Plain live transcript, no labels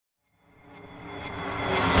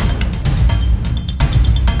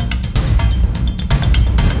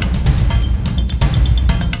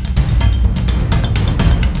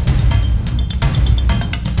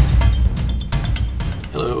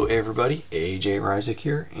Jay Ryzik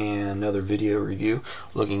here, and another video review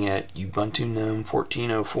looking at Ubuntu Gnome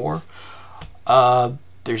 14.04.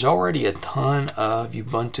 There's already a ton of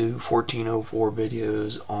Ubuntu 14.04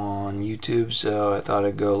 videos on YouTube, so I thought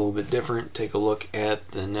I'd go a little bit different, take a look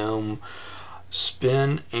at the Gnome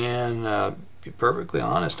spin, and be perfectly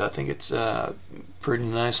honest, I think it's a pretty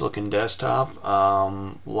nice looking desktop.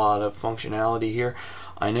 A lot of functionality here.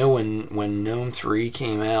 I know when Gnome 3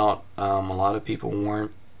 came out, a lot of people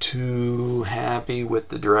weren't too happy with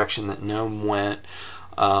the direction that Gnome went,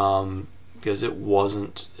 because it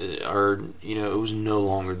wasn't, or it was no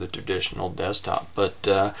longer the traditional desktop. But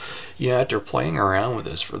after playing around with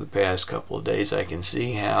this for the past couple of days, I can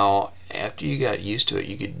see how after you got used to it,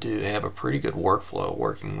 you could have a pretty good workflow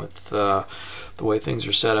working with the way things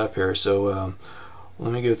are set up here. So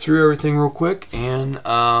let me go through everything real quick, and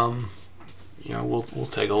we'll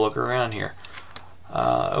take a look around here.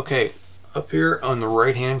 Okay, up here on the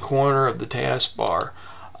right hand corner of the taskbar,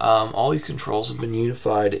 all these controls have been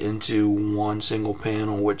unified into one single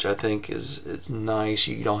panel, which I think is nice.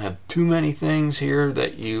 You don't have too many things here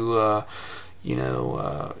that you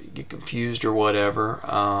get confused or whatever,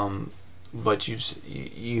 but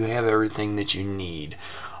you have everything that you need.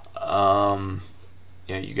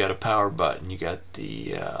 You got a power button, you got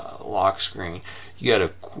the lock screen, you got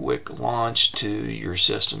a quick launch to your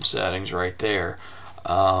system settings right there,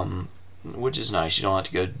 which is nice. You don't have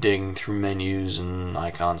to go digging through menus and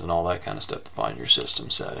icons and all that kind of stuff to find your system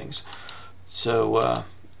settings. So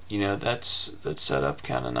that's set up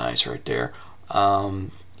kind of nice right there.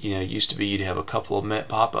 It used to be you'd have a couple of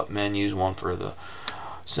pop-up menus, one for the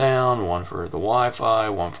sound, one for the Wi-Fi,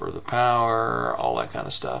 one for the power, all that kind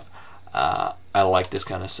of stuff. I like this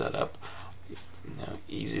kind of setup.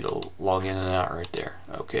 Easy to log in and out right there.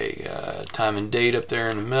 Okay, time and date up there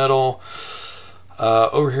in the middle.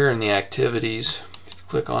 Over here in the activities, if you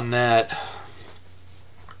click on that,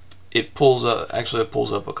 it pulls up. Actually, it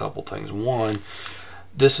pulls up a couple things. One,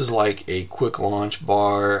 this is like a quick launch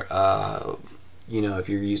bar. If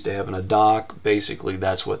you're used to having a dock, basically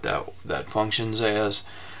that's what that functions as.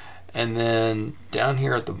 And then down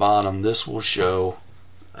here at the bottom, this will show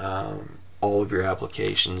all of your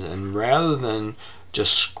applications, and rather than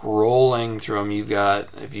just scrolling through them, you've got,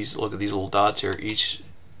 if you look at these little dots here, each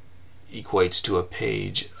equates to a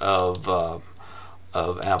page of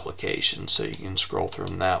applications, so you can scroll through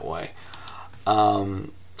them that way.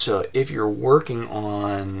 So if you're working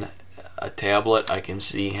on a tablet, I can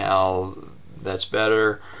see how that's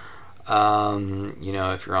better.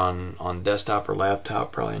 If you're on desktop or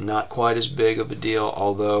laptop, probably not quite as big of a deal,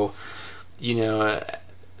 although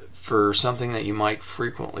for something that you might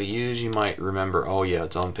frequently use, you might remember, oh yeah,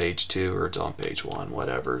 it's on page 2 or it's on page 1,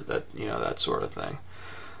 whatever, that sort of thing.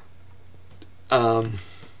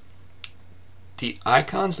 The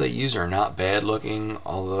icons they use are not bad looking,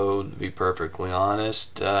 although to be perfectly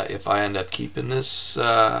honest, if I end up keeping this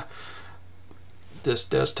this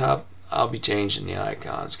desktop, I'll be changing the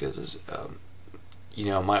icons, because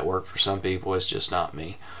it might work for some people, it's just not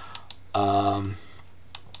me.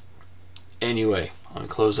 Anyway, I'm going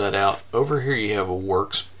to close that out. Over here you have a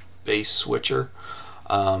workspace switcher.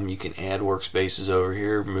 You can add workspaces over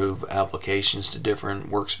here, move applications to different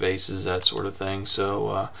workspaces, that sort of thing.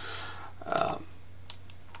 So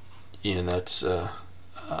that's a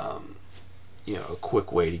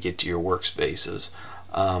quick way to get to your workspaces.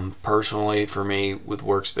 Personally, for me, with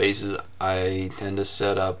workspaces, I tend to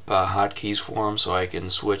set up hotkeys for them so I can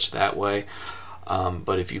switch that way.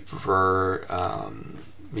 But if you prefer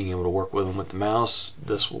being able to work with them with the mouse,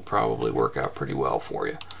 this will probably work out pretty well for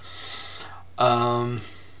you.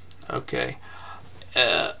 Okay,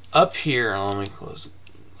 up here, let me close it.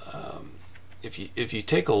 If you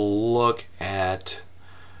take a look at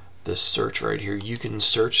the search right here, you can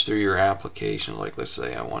search through your application. Like, let's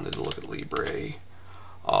say I wanted to look at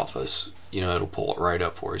LibreOffice, it'll pull it right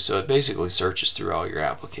up for you. So it basically searches through all your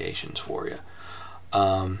applications for you.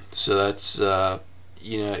 So that's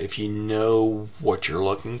if you know what you're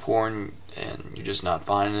looking for and you're just not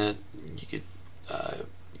finding it, you could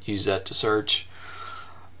use that to search.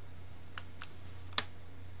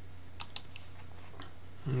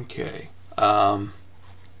 Okay.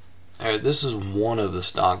 This is one of the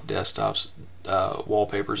stock desktops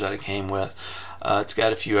wallpapers that it came with. It's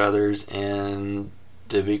got a few others, and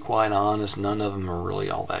to be quite honest, none of them are really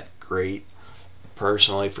all that great.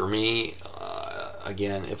 Personally, for me,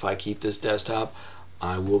 again, if I keep this desktop,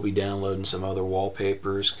 I will be downloading some other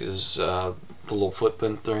wallpapers, because the little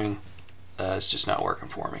footprint thing, it's just not working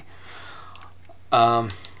for me. I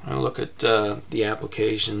look at the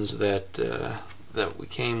applications that we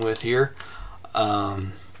came with here.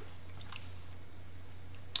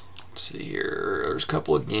 Let's let's see here. There's a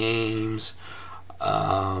couple of games.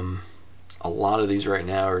 A lot of these right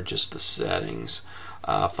now are just the settings.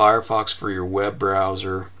 Firefox for your web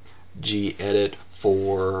browser, gedit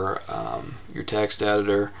for your text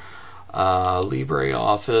editor,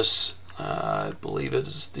 LibreOffice, I believe it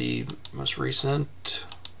is the most recent.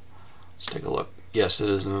 Let's take a look. Yes, it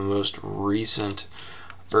is the most recent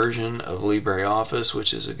version of LibreOffice,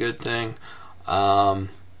 which is a good thing. Let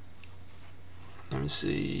me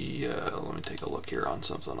see. Let me take a look here on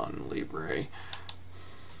something on Libre.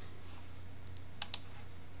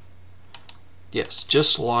 Yes,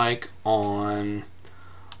 just like on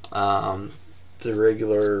the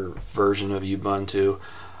regular version of Ubuntu,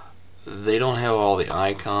 they don't have all the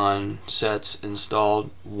icon sets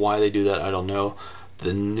installed. Why they do that, I don't know.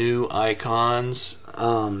 The new icons,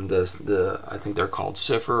 I think they're called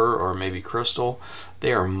Cipher or maybe Crystal.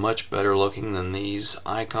 They are much better looking than these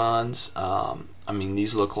icons. I mean,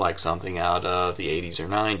 these look like something out of the 80s or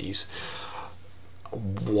 90s.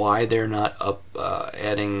 Why they're not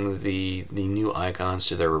adding the new icons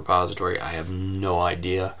to their repository, I have no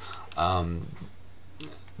idea.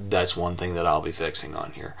 That's one thing that I'll be fixing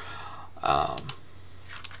on here.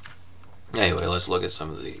 Anyway, let's look at some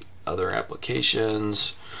of the other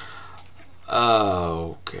applications.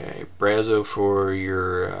 Okay, Brazo for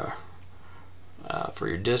your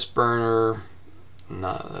disk burner.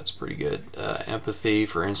 No, that's pretty good. Empathy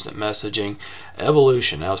for instant messaging.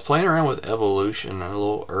 Evolution. I was playing around with Evolution a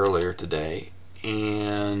little earlier today,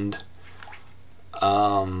 and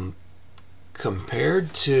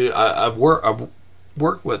compared to I've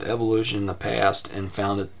worked with Evolution in the past and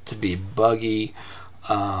found it to be buggy,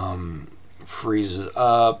 freezes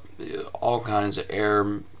up, all kinds of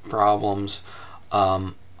error problems.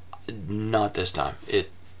 Not this time.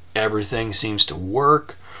 Everything seems to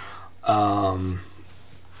work.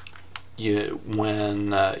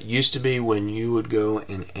 Used to be when you would go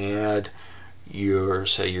and add your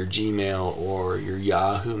Gmail or your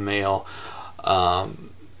Yahoo Mail,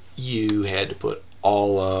 you had to put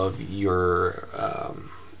all of your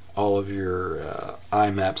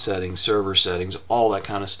IMAP settings, server settings, all that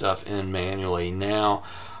kind of stuff in manually. Now,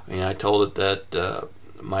 I mean, I told it that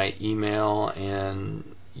my email and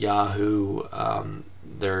Yahoo,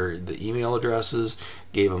 the email addresses,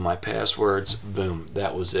 gave them my passwords, boom,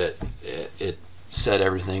 that was it. It set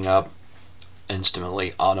everything up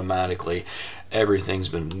instantly, automatically. Everything's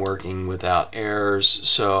been working without errors,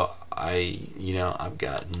 so I've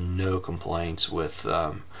got no complaints with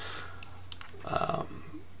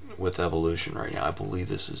Evolution right now. I believe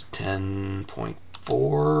this is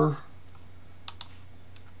 10.4.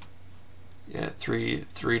 Yeah,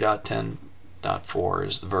 3.10.4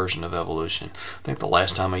 is the version of Evolution. I think the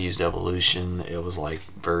last time I used Evolution, it was like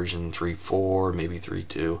version 3.4, maybe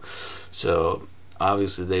 3.2. So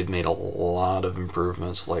obviously they've made a lot of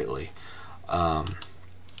improvements lately.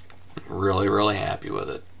 Really, really happy with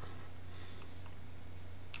it.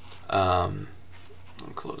 I'll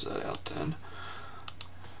close that out then.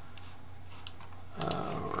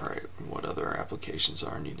 Alright, what other applications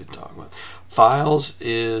are I need to talk about? Files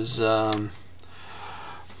is,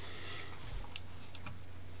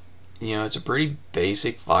 it's a pretty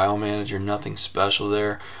basic file manager, nothing special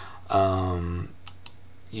there.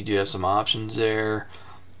 You do have some options there.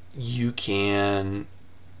 You can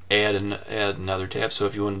add another tab. So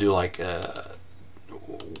if you want to do like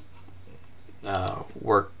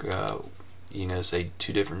work, say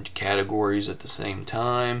 2 different categories at the same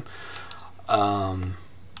time,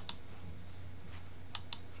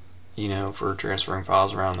 for transferring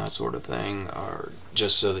files around, that sort of thing, or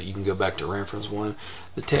just so that you can go back to reference one.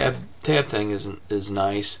 The tab thing is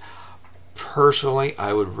nice. Personally,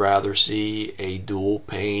 I would rather see a dual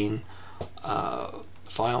pane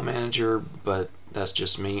file manager, but that's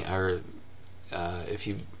just me. If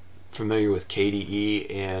you're familiar with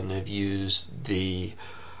KDE and have used the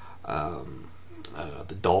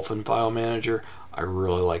Dolphin file manager, I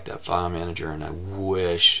really like that file manager, and I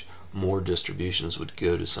wish more distributions would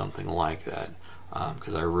go to something like that,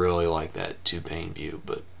 because I really like that 2-pane view.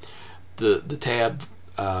 But the tab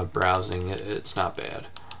browsing, it's not bad.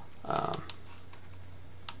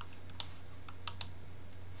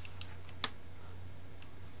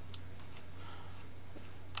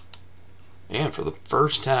 And for the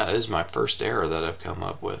first time, this is my first error that I've come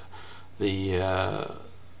up with. The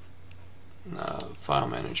file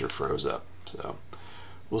manager froze up. So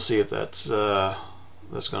we'll see if that's going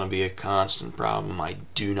to be a constant problem. I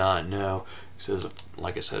do not know. Because,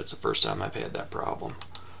 like I said, it's the first time I've had that problem.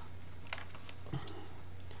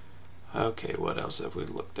 Okay, what else have we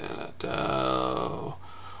looked at? A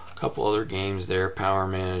couple other games there: power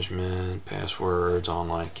management, passwords,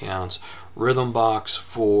 online accounts, Rhythmbox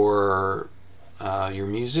for your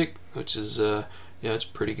music, which is yeah, it's a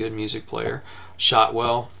pretty good music player.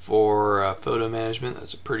 Shotwell for photo management.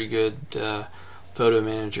 That's a pretty good photo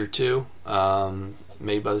manager too.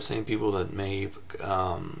 Made by the same people that made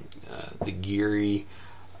the Geary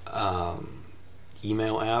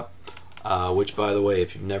email app. Which, by the way,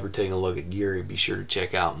 if you've never taken a look at Geary, be sure to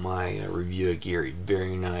check out my review of Geary.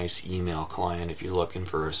 Very nice email client if you're looking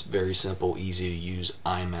for a very simple, easy to use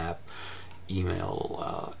IMAP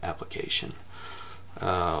email application.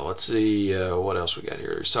 Let's see what else we got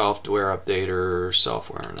here. Software updater,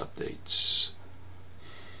 software and updates.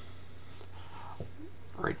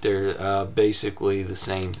 Right there, basically the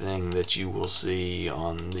same thing that you will see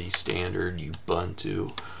on the standard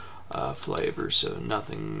Ubuntu flavor, so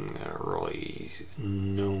nothing really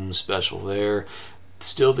Gnome special there.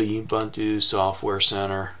 Still the Ubuntu Software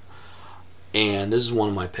Center, and this is one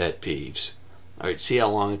of my pet peeves. Alright, see how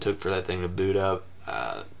long it took for that thing to boot up?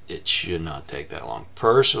 It should not take that long.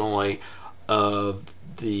 Personally, of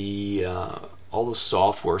the all the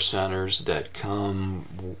software centers that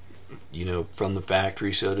come, you know, from the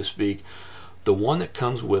factory, so to speak, the one that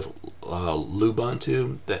comes with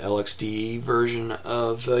Ubuntu, the LXDE version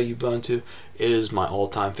of Ubuntu, it is my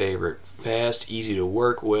all-time favorite. Fast, easy to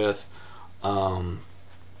work with,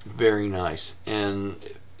 very nice. And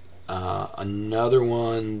another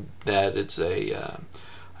one that it's a,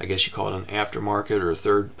 I guess you call it an aftermarket or a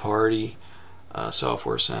third-party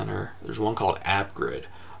software center. There's one called Appgrid.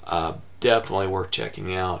 Definitely worth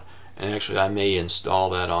checking out. And actually, I may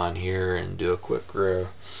install that on here and do a quick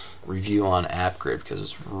review on Appgrid because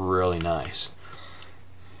it's really nice.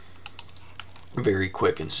 Very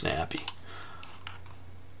quick and snappy.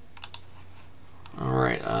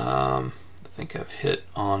 Alright, I think I've hit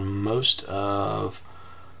on most of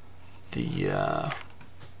the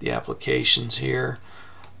applications here.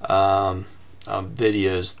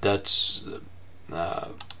 Videos, that's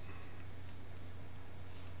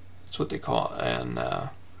what they call it. And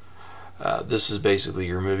this is basically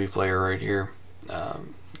your movie player right here.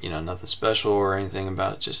 You know, nothing special or anything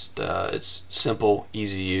about it, just it's simple,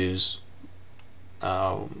 easy to use.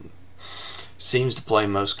 Seems to play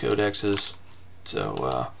most codexes,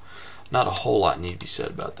 so not a whole lot need to be said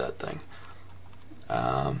about that thing.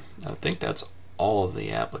 I think that's all of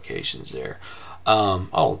the applications there.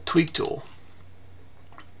 Oh, tweak tool.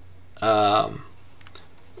 The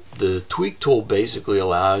tweak tool basically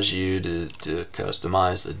allows you to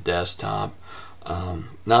customize the desktop.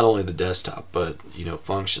 Not only the desktop, but you know,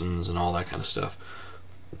 functions and all that kind of stuff.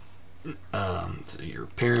 So your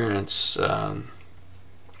appearance, how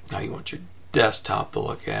you want your desktop to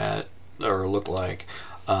look like,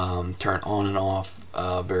 turn on and off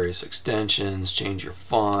various extensions, change your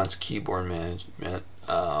fonts, keyboard management,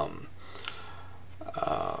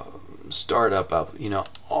 startup, you know,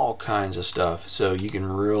 all kinds of stuff. So you can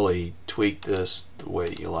really tweak this the way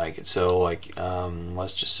that you like it. So like,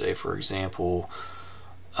 let's just say, for example,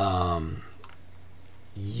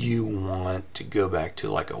 you want to go back to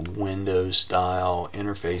like a Windows style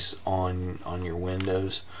interface on your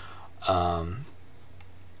Windows.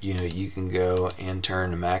 You know, you can go and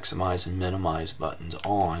turn the maximize and minimize buttons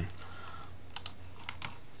on,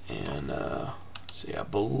 and let's see, I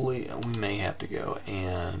believe we may have to go,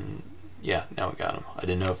 and yeah, now we got them. I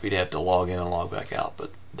didn't know if we'd have to log in and log back out,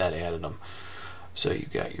 but that added them. So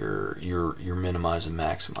you've got your minimize and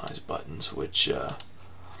maximize buttons, which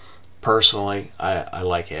personally I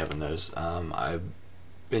like having those. I've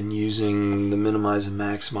been using the minimize and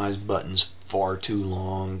maximize buttons far too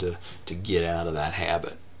long to get out of that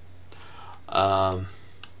habit.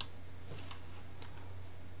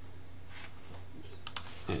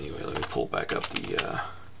 Anyway, let me pull back up the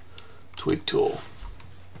tweak tool.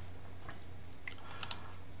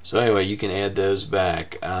 So anyway, you can add those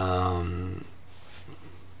back.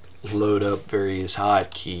 Load up various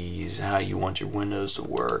hotkeys, how you want your windows to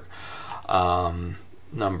work,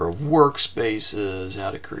 number of workspaces,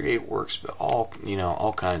 how to create workspace,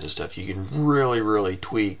 all kinds of stuff. You can really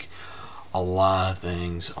tweak a lot of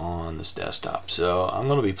things on this desktop. So I'm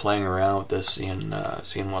going to be playing around with this,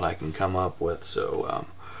 seeing what I can come up with. So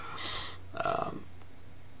I'll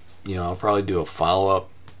probably do a follow-up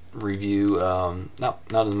review, not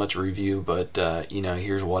as much a review, but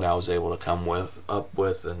here's what I was able to come up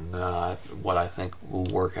with, and what I think will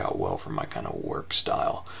work out well for my kind of work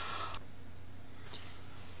style.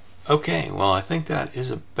 Okay, well, I think that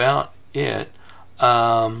is about it.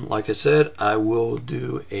 Like I said, I will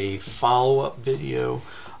do a follow-up video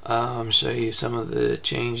show you some of the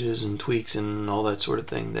changes and tweaks and all that sort of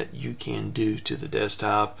thing that you can do to the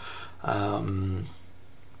desktop.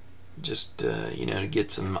 Just you know, to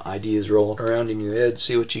get some ideas rolling around in your head,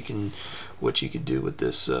 see what you could do with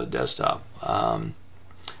this desktop.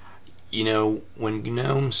 You know, when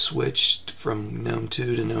Gnome switched from Gnome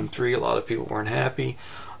 2 to Gnome 3, a lot of people weren't happy.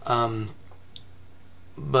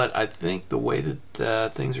 But I think the way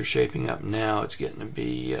that things are shaping up now, it's getting to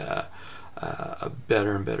be a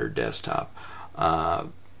better and better desktop. A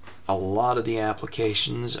lot of the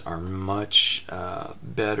applications are much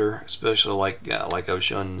better, especially like I was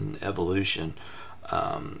showing in Evolution.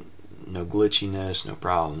 No glitchiness, no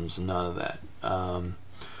problems, none of that.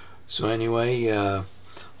 So anyway,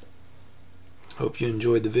 hope you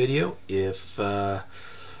enjoyed the video. If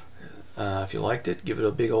you liked it, give it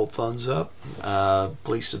a big old thumbs up.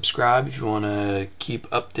 Please subscribe if you want to keep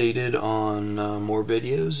updated on more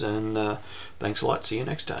videos, and thanks a lot. See you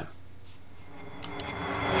next time.